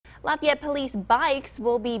Lafayette police bikes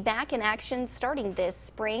will be back in action starting this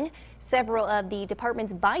spring. Several of the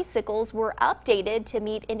department's bicycles were updated to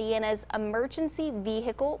meet Indiana's emergency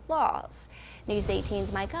vehicle laws. News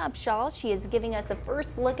 18's Micah Upshaw, she is giving us a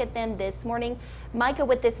first look at them this morning. Micah,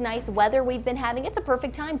 with this nice weather we've been having, it's a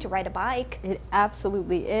perfect time to ride a bike. It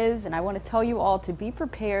absolutely is, and I want to tell you all to be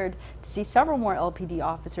prepared to see several more LPD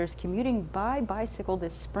officers commuting by bicycle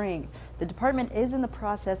this spring. The department is in the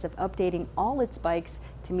process of updating all its bikes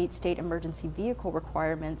to meet state emergency vehicle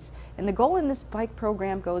requirements, and the goal in this bike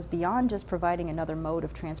program goes beyond just providing another mode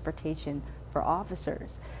of transportation for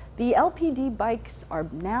officers. The LPD bikes are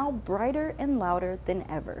now brighter and louder than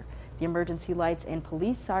ever. The emergency lights and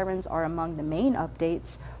police sirens are among the main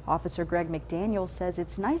updates. Officer Greg McDaniel says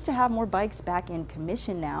it's nice to have more bikes back in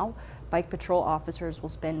commission now. Bike patrol officers will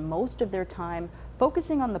spend most of their time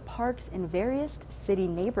focusing on the parks in various city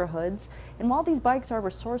neighborhoods. And while these bikes are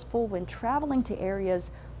resourceful when traveling to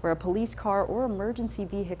areas where a police car or emergency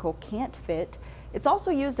vehicle can't fit, it's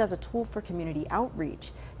also used as a tool for community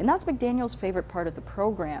outreach. And that's McDaniel's favorite part of the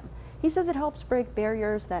program. He says it helps break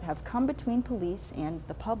barriers that have come between police and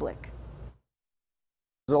the public.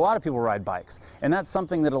 A lot of people ride bikes, and that's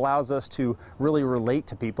something that allows us to really relate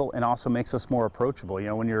to people and also makes us more approachable. You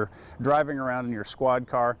know, when you're driving around in your squad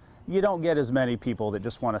car, you don't get as many people that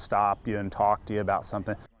just want to stop you and talk to you about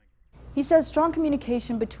something. He says strong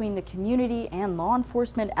communication between the community and law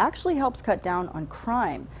enforcement actually helps cut down on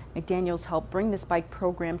crime. McDaniel's helped bring this bike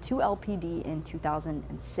program to LPD in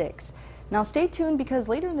 2006. Now stay tuned, because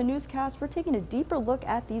later in the newscast we're taking a deeper look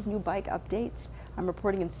at these new bike updates. I'm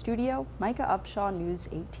reporting in studio, Micah Upshaw, News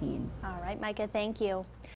 18. All right, Micah, thank you.